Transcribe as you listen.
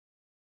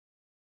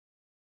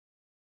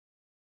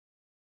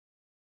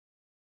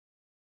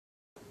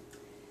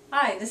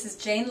Hi, this is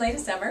Jane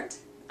Latus Emmert.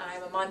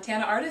 I'm a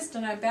Montana artist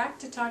and I'm back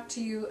to talk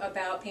to you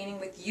about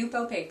painting with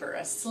Yupo paper,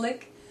 a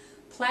slick,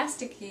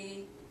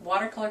 plasticky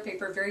watercolor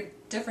paper, very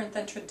different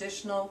than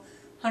traditional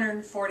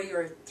 140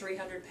 or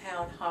 300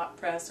 pound hot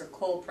press or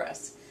cold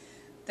press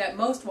that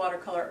most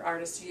watercolor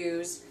artists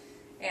use,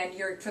 and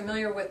you're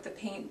familiar with the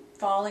paint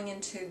falling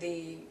into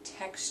the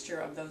texture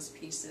of those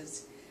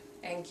pieces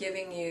and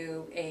giving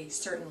you a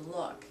certain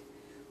look.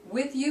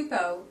 With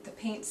Yupo, the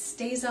paint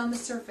stays on the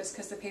surface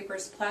because the paper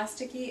is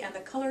plasticky and the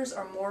colors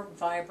are more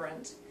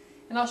vibrant.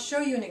 And I'll show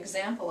you an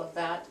example of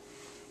that.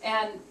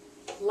 And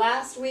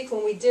last week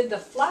when we did the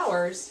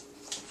flowers,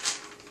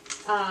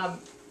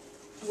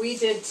 we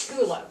did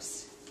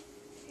tulips.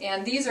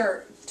 And these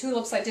are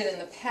tulips I did in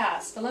the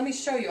past. But let me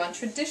show you. On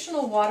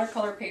traditional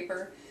watercolor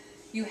paper,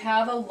 you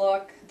have a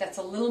look that's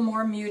a little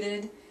more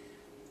muted.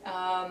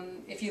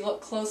 If you look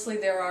closely,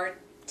 there are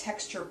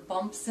texture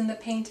bumps in the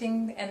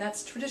painting, and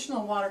that's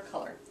traditional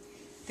watercolor.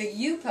 The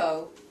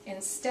Yupo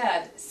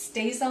instead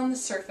stays on the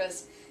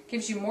surface,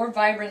 gives you more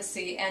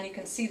vibrancy, and you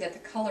can see that the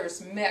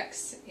colors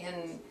mix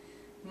in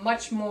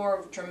much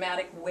more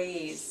dramatic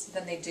ways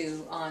than they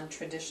do on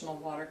traditional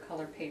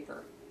watercolor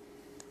paper.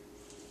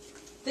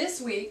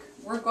 This week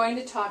we're going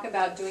to talk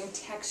about doing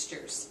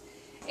textures,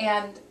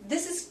 and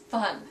this is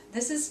fun.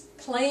 This is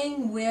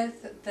playing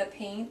with the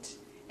paint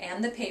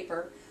and the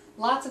paper.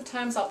 Lots of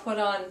times I'll put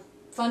on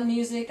fun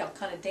music, I'll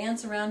kind of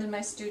dance around in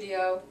my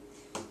studio.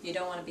 You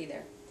don't want to be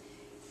there.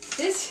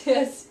 This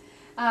is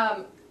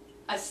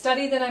a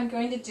study that I'm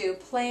going to do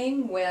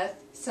playing with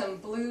some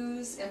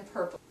blues and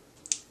purple.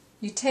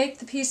 You take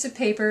the piece of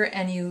paper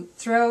and you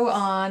throw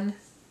on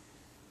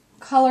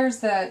colors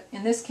that,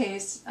 in this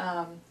case,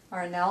 are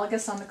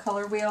analogous on the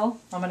color wheel.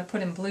 I'm going to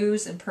put in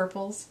blues and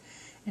purples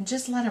and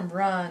just let them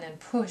run and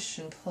push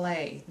and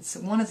play. It's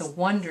one of the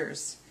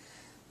wonders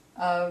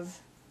of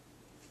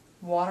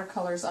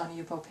watercolors on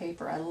Yupo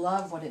paper. I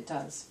love what it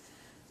does.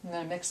 I'm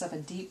going to mix up a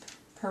deep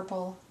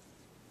purple.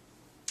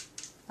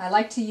 I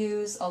like to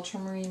use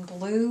ultramarine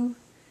blue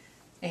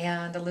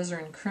and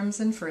alizarin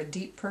crimson for a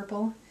deep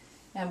purple.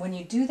 And when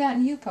you do that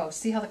in Yupo,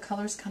 see how the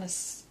colors kind of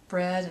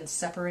spread and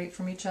separate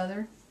from each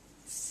other?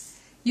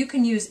 You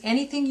can use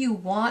anything you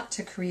want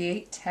to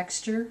create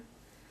texture.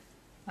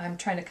 I'm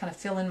trying to kind of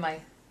fill in my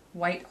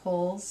white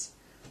holes,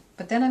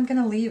 but then I'm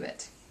going to leave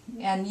it.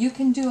 And you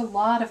can do a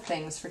lot of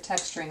things for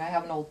texturing. I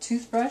have an old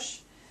toothbrush.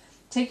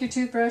 Take your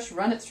toothbrush,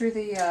 run it through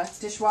the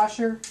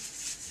dishwasher,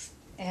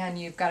 and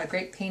you've got a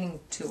great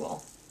painting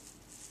tool.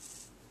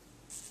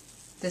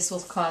 This will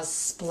cause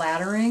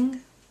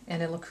splattering,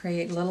 and it'll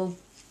create little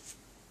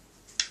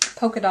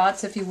polka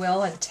dots, if you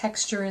will, and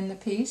texture in the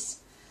piece.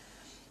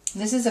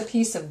 This is a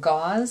piece of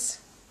gauze,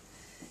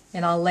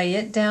 and I'll lay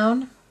it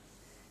down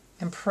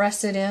and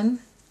press it in.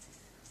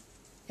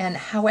 And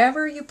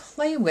however you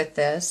play with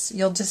this,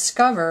 you'll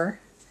discover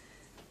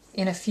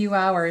in a few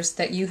hours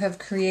that you have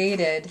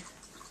created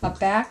a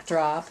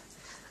backdrop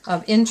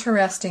of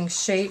interesting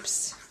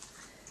shapes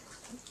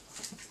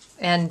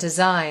and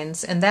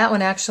designs. And that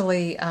one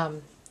actually,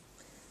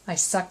 I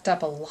sucked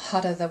up a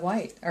lot of the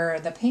white, or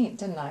the paint,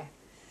 didn't I?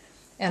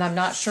 And I'm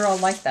not sure I'll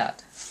like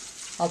that.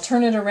 I'll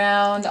turn it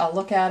around, I'll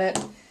look at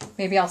it,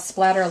 maybe I'll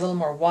splatter a little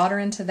more water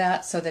into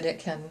that so that it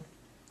can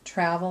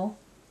travel.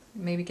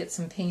 Maybe get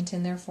some paint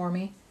in there for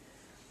me.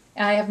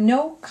 I have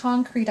no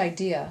concrete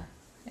idea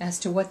as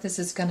to what this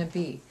is going to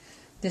be.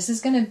 This is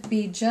going to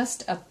be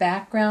just a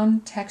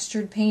background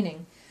textured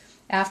painting.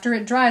 After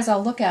it dries,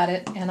 I'll look at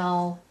it and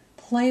I'll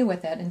play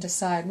with it and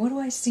decide, what do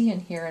I see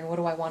in here and what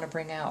do I want to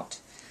bring out?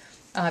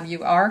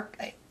 You are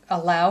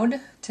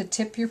allowed to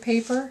tip your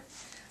paper,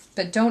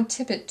 but don't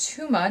tip it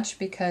too much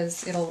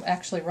because it'll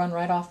actually run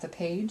right off the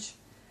page.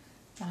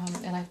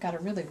 And I've got a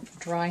really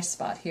dry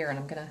spot here, and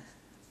I'm going to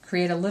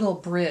create a little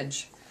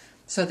bridge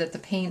so that the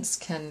paints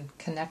can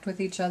connect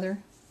with each other.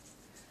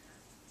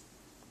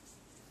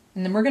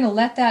 And then we're going to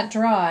let that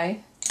dry.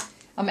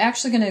 I'm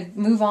actually going to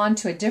move on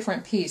to a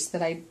different piece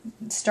that I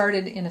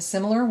started in a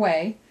similar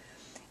way,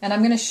 and I'm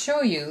going to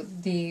show you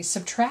the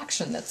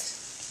subtraction that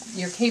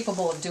you're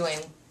capable of doing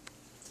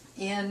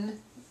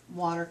in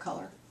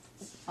watercolor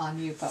on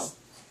Yupo.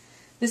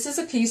 This is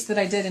a piece that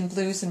I did in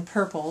blues and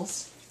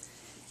purples,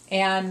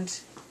 and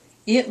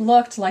it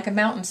looked like a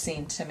mountain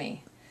scene to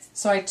me.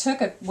 So I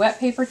took a wet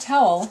paper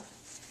towel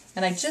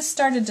and I just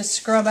started to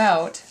scrub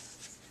out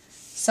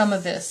some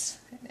of this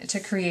to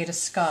create a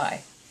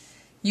sky.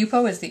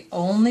 Yupo is the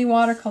only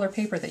watercolor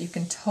paper that you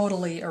can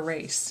totally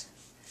erase.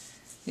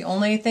 The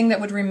only thing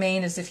that would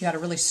remain is if you had a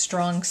really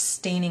strong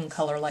staining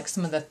color, like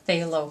some of the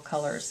phthalo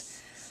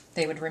colors.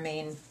 They would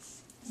remain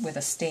with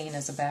a stain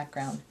as a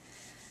background.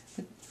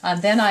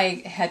 Then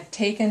I had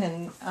taken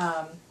in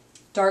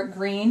dark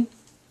green,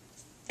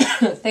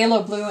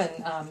 phthalo blue,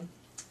 and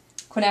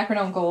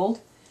quinacridone gold,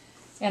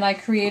 and I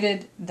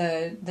created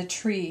the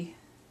tree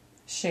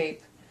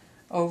shape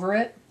over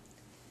it.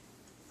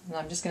 And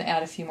I'm just going to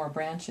add a few more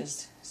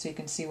branches so you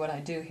can see what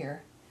I do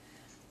here.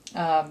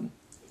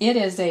 It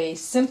is a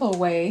simple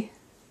way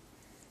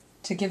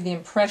to give the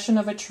impression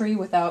of a tree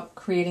without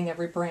creating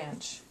every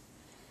branch.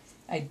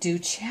 I do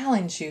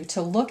challenge you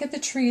to look at the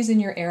trees in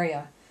your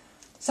area.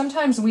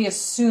 Sometimes we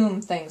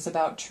assume things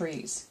about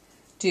trees.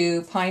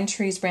 Do pine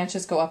trees'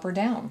 branches go up or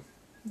down?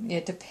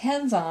 It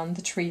depends on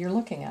the tree you're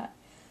looking at.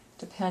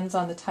 Depends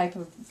on the type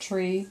of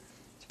tree,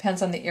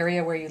 depends on the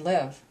area where you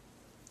live.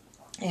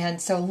 And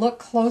so look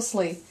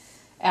closely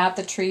at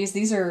the trees.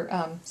 These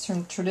are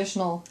some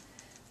traditional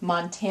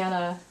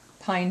Montana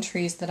pine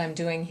trees that I'm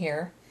doing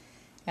here.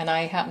 And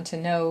I happen to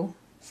know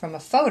from a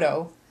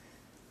photo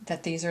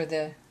that these are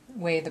the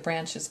way the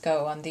branches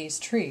go on these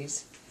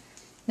trees.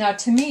 Now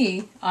to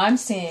me, I'm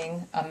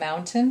seeing a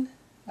mountain,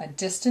 a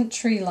distant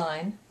tree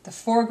line, the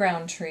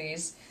foreground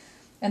trees,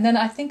 and then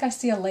I think I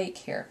see a lake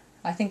here.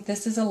 I think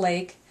this is a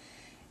lake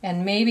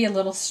and maybe a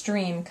little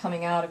stream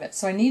coming out of it.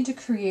 So I need to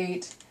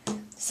create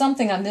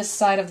something on this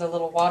side of the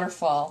little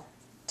waterfall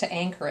to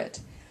anchor it.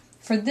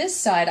 For this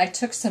side, I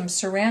took some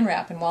saran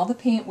wrap, and while the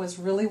paint was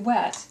really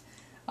wet,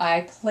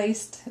 I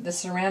placed the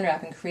saran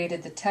wrap and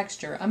created the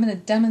texture. I'm going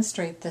to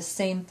demonstrate the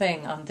same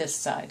thing on this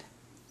side.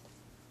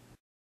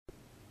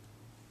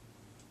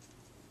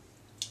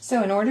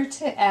 So in order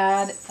to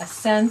add a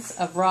sense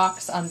of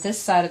rocks on this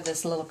side of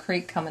this little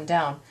creek coming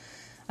down,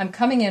 I'm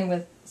coming in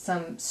with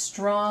some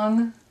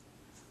strong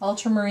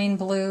ultramarine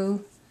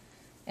blue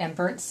and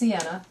burnt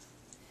sienna,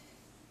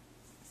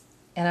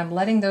 and I'm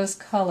letting those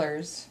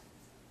colors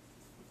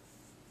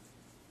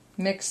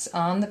mix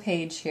on the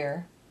page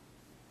here.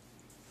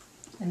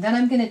 And then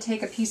I'm going to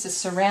take a piece of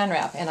saran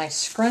wrap and I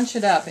scrunch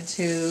it up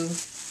into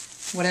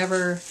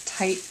whatever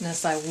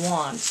tightness I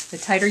want. The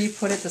tighter you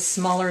put it, the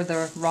smaller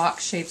the rock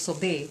shapes will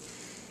be.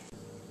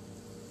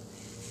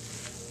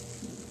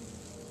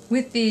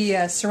 With the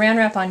saran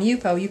wrap on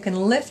Yupo, you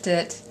can lift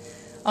it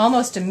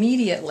almost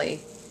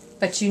immediately,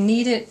 but you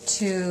need it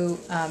to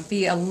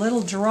be a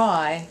little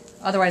dry,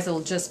 otherwise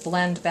it'll just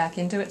blend back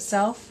into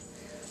itself.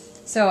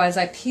 So as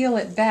I peel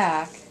it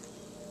back,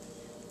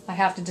 I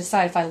have to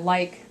decide if I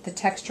like the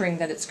texturing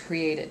that it's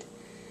created.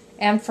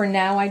 And for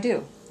now I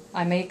do.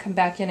 I may come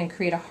back in and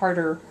create a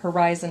harder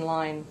horizon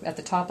line at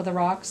the top of the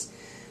rocks,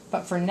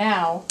 but for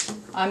now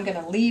I'm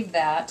going to leave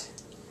that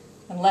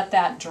and let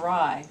that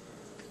dry.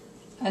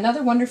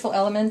 Another wonderful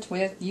element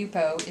with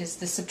Yupo is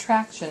the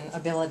subtraction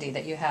ability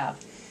that you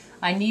have.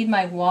 I need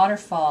my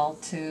waterfall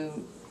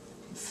to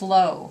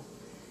flow,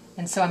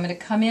 and so I'm going to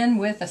come in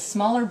with a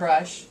smaller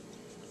brush,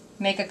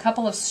 make a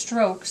couple of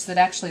strokes that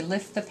actually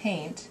lift the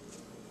paint,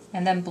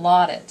 and then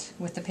blot it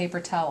with the paper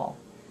towel.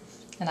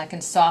 And I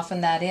can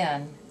soften that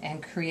in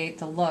and create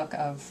the look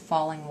of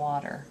falling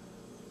water.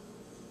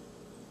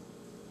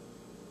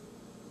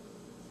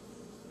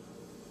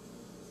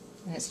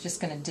 And it's just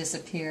going to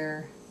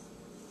disappear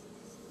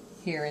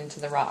here into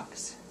the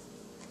rocks.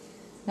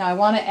 Now I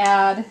want to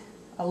add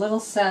a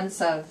little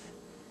sense of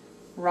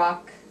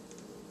rock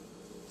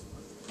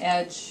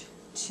edge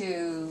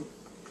to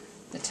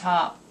the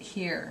top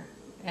here.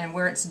 And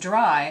where it's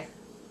dry,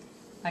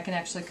 I can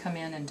actually come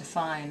in and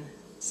define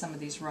some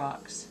of these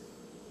rocks.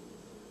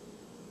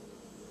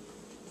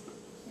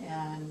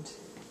 And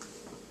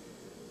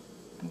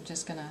I'm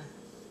just going to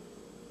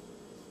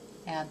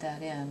add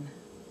that in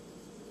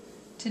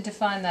to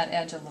define that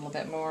edge a little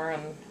bit more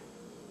and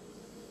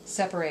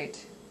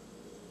separate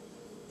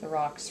the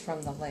rocks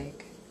from the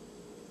lake.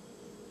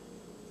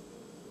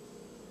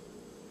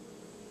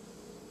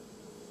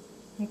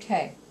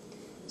 Okay,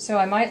 so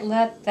I might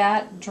let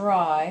that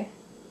dry.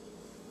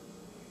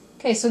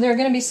 Okay, so there are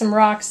going to be some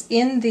rocks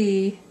in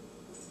the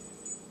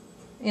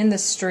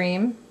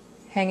stream,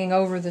 hanging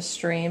over the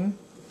stream.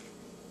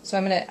 So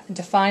I'm going to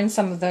define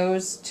some of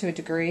those to a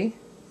degree.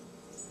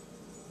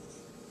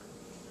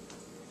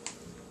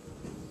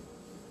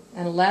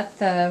 And let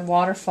the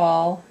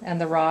waterfall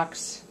and the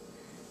rocks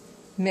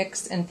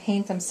mix and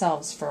paint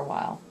themselves for a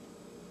while.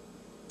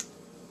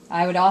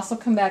 I would also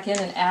come back in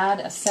and add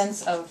a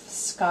sense of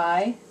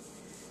sky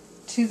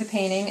to the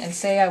painting and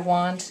say I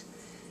want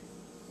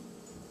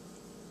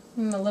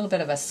a little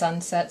bit of a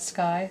sunset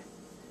sky.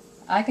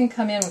 I can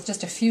come in with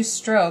just a few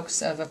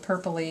strokes of a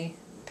purpley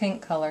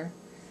pink color,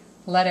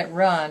 let it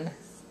run,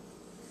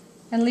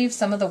 and leave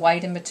some of the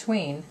white in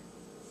between.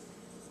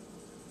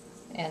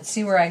 And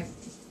see where I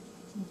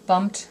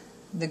bumped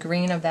the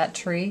green of that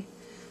tree?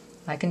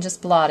 I can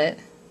just blot it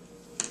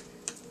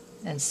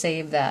and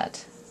save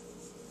that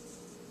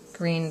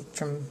green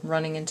from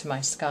running into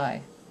my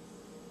sky.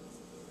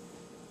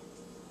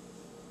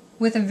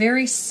 With a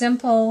very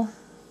simple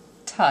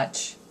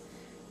touch,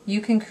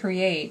 you can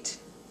create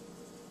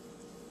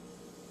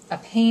a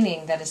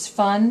painting that is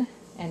fun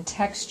and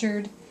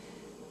textured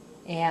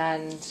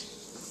and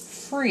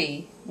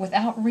free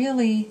without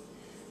really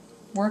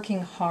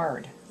working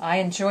hard. I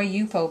enjoy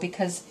Yupo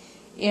because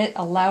it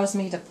allows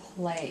me to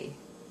play.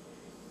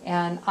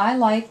 And I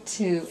like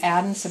to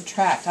add and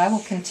subtract. I will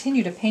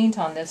continue to paint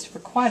on this for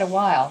quite a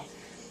while.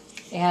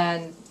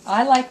 And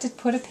I like to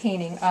put a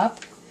painting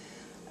up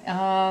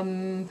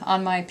on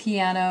my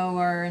piano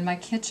or in my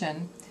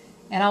kitchen,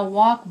 and I'll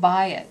walk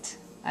by it.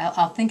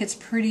 I'll think it's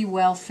pretty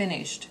well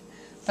finished,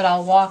 but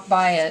I'll walk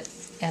by it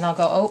and I'll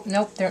go, oh,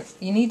 nope,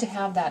 you need to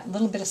have that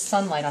little bit of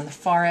sunlight on the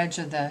far edge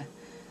of the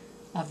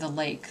of the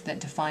lake that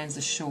defines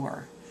the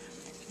shore.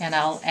 And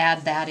I'll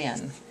add that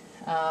in.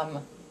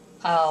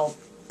 I'll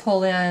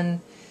pull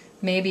in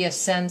maybe a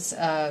sense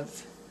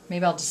of,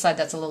 maybe I'll decide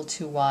that's a little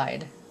too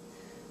wide.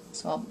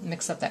 So I'll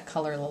mix up that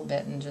color a little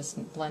bit and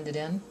just blend it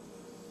in.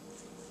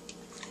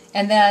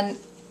 And then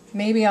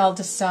maybe I'll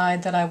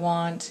decide that I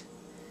want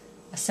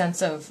a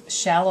sense of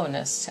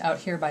shallowness out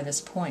here by this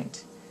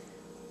point.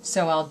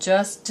 So I'll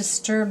just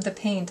disturb the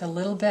paint a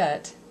little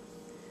bit,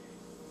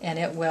 and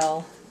it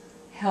will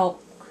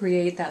help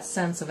create that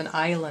sense of an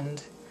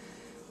island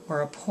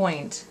or a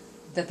point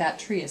that that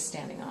tree is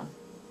standing on.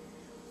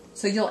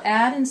 So you'll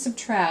add and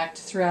subtract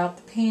throughout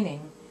the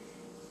painting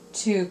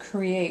to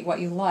create what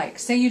you like.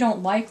 Say you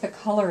don't like the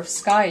color of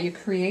sky you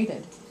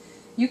created.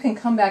 You can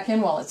come back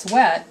in while it's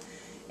wet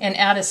and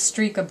add a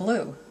streak of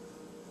blue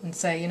and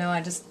say, you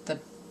know, the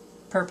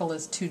purple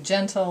is too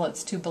gentle,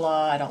 it's too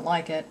blah, I don't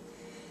like it.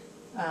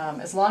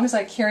 As long as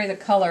I carry the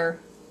color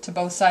to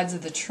both sides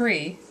of the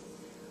tree,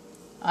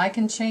 I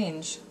can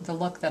change the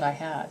look that I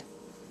had.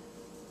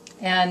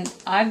 And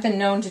I've been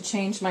known to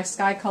change my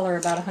sky color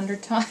about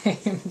 100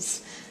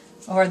 times.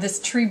 Or this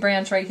tree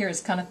branch right here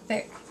is kind of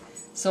thick.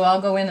 So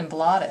I'll go in and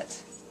blot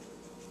it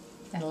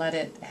and let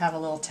it have a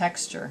little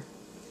texture.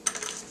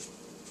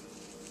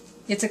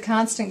 It's a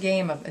constant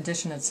game of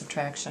addition and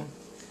subtraction.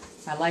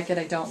 I like it,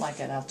 I don't like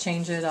it. I'll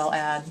change it, I'll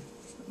add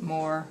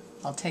more,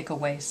 I'll take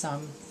away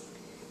some.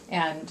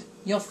 And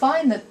you'll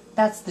find that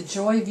that's the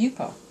joy of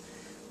Yupo.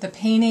 The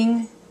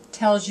painting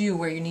tells you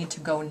where you need to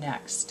go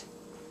next.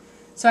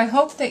 So I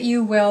hope that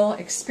you will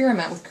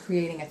experiment with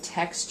creating a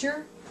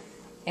texture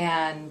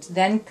and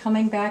then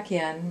coming back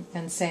in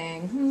and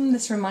saying,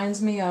 this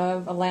reminds me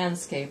of a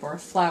landscape or a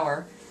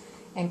flower,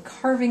 and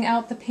carving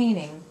out the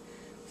painting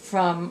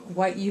from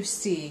what you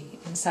see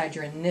inside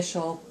your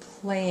initial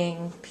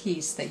playing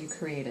piece that you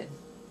created.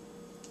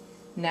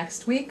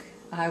 Next week,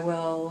 I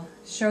will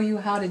show you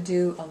how to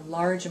do a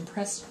large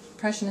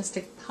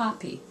impressionistic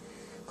poppy,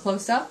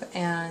 close up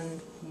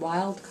and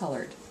wild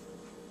colored.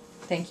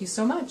 Thank you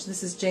so much.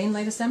 This is Jane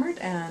Latus Emmert,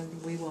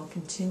 and we will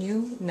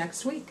continue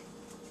next week.